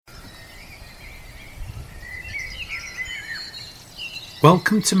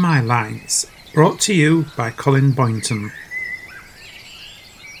Welcome to My Lines, brought to you by Colin Boynton.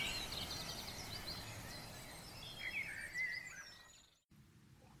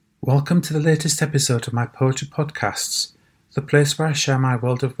 Welcome to the latest episode of my poetry podcasts, the place where I share my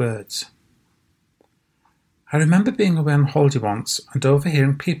world of words. I remember being away on holiday once and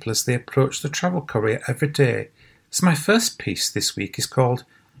overhearing people as they approach the travel courier every day, so my first piece this week is called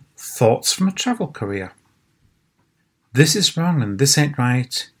Thoughts from a Travel Courier. This is wrong and this ain't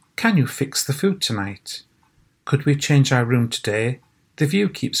right. Can you fix the food tonight? Could we change our room today? The view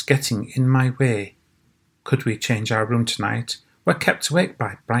keeps getting in my way. Could we change our room tonight? We're kept awake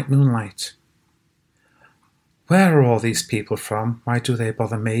by bright moonlight. Where are all these people from? Why do they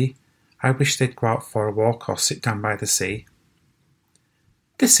bother me? I wish they'd go out for a walk or sit down by the sea.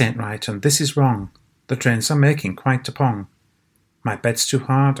 This ain't right and this is wrong. The drains are making quite a pong. My bed's too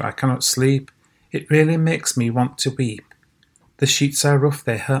hard, I cannot sleep. It really makes me want to weep. The sheets are rough,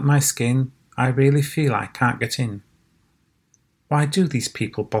 they hurt my skin. I really feel I can't get in. Why do these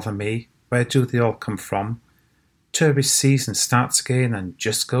people bother me? Where do they all come from? Tourist season starts again and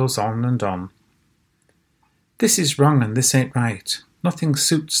just goes on and on. This is wrong and this ain't right. Nothing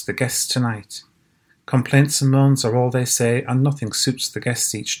suits the guests tonight. Complaints and moans are all they say, and nothing suits the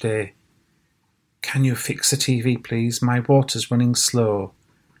guests each day. Can you fix the TV, please? My water's running slow.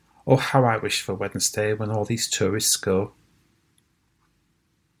 Oh, how I wish for Wednesday when all these tourists go.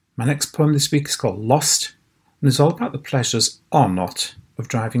 My next poem this week is called Lost, and is all about the pleasures, or not, of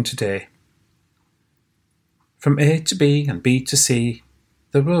driving today. From A to B and B to C,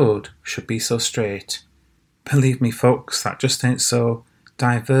 the road should be so straight. Believe me, folks, that just ain't so.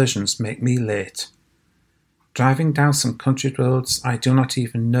 Diversions make me late. Driving down some country roads I do not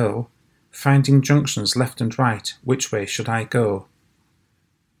even know, finding junctions left and right, which way should I go?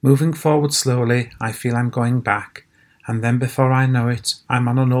 Moving forward slowly, I feel I'm going back, and then before I know it, I'm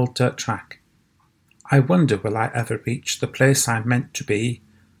on an old dirt track. I wonder, will I ever reach the place I'm meant to be,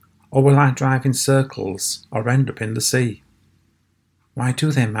 or will I drive in circles, or end up in the sea? Why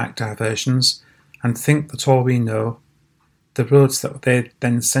do they mark diversions, and think that all we know, the roads that they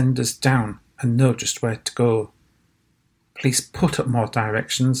then send us down, and know just where to go? Please put up more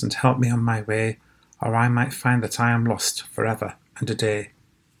directions and help me on my way, or I might find that I am lost forever and a day.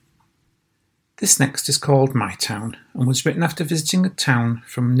 This next is called My Town, and was written after visiting a town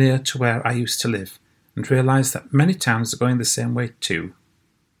from near to where I used to live, and realised that many towns are going the same way too.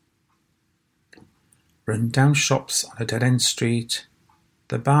 Run-down shops on a dead-end street,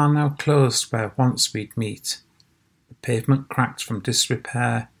 the bar now closed where once we'd meet, the pavement cracked from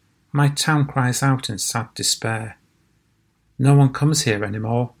disrepair, my town cries out in sad despair. No one comes here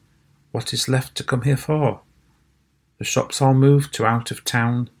anymore, what is left to come here for? The shops all moved to out of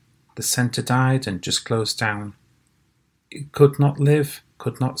town, the centre died and just closed down. It could not live,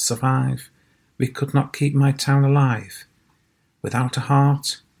 could not survive, we could not keep my town alive. Without a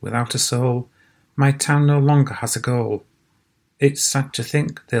heart, without a soul, my town no longer has a goal. It's sad to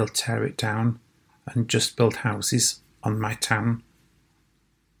think they'll tear it down and just build houses on my town.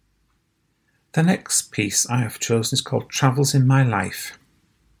 The next piece I have chosen is called Travels in My Life.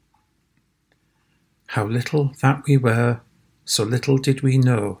 How little that we were, so little did we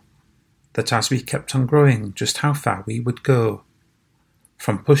know, that as we kept on growing, just how far we would go.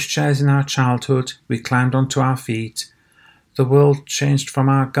 From pushchairs in our childhood, we climbed onto our feet. The world changed from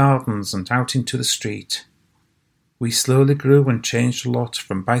our gardens and out into the street. We slowly grew and changed a lot,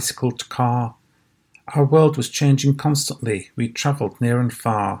 from bicycle to car. Our world was changing constantly, we travelled near and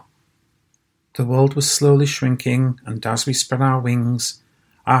far. The world was slowly shrinking, and as we spread our wings,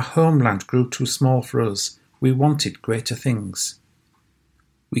 our homeland grew too small for us, we wanted greater things.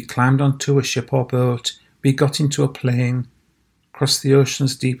 We climbed onto a ship or boat, we got into a plane, crossed the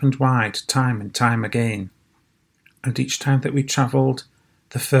oceans deep and wide, time and time again. And each time that we travelled,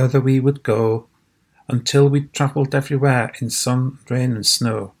 the further we would go, until we'd travelled everywhere in sun, rain and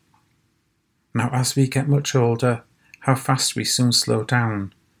snow. Now as we get much older, how fast we soon slow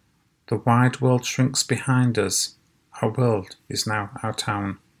down. The wide world shrinks behind us, our world is now our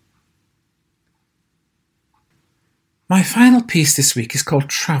town. My final piece this week is called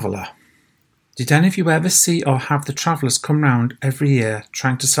Traveller. Did any of you ever see or have the travellers come round every year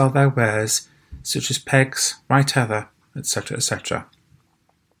trying to sell their wares, such as pegs, white heather, etc., etc.?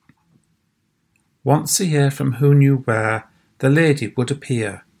 Once a year from who knew where, the lady would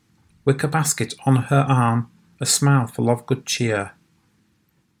appear, wicker basket on her arm, a smile full of good cheer.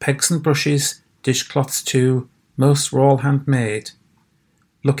 Pegs and brushes, dishcloths too, most were all handmade.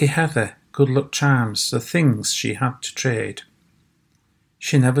 Lucky heather, good luck charms, the things she had to trade.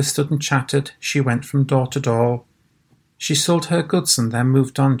 She never stood and chattered, she went from door to door. She sold her goods and then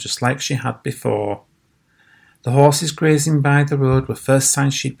moved on just like she had before. The horses grazing by the road were first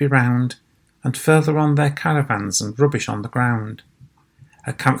signs she'd be round, and further on their caravans and rubbish on the ground.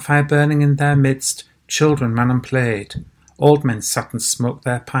 A campfire burning in their midst, children ran and played, old men sat and smoked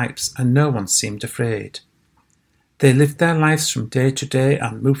their pipes, and no one seemed afraid. They lived their lives from day to day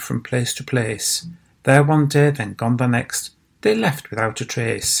and moved from place to place. There one day, then gone the next, they left without a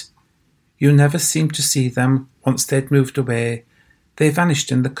trace. You never seemed to see them, once they'd moved away. They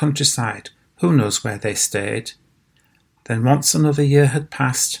vanished in the countryside, who knows where they stayed. Then once another year had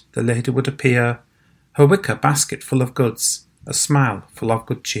passed, the lady would appear, her wicker basket full of goods, a smile full of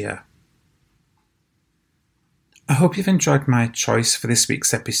good cheer. I hope you've enjoyed my choice for this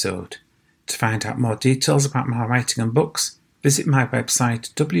week's episode. To find out more details about my writing and books, visit my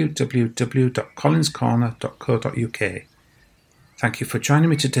website www.collinscorner.co.uk. Thank you for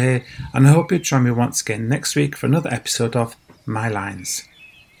joining me today, and I hope you'll join me once again next week for another episode of My Lines.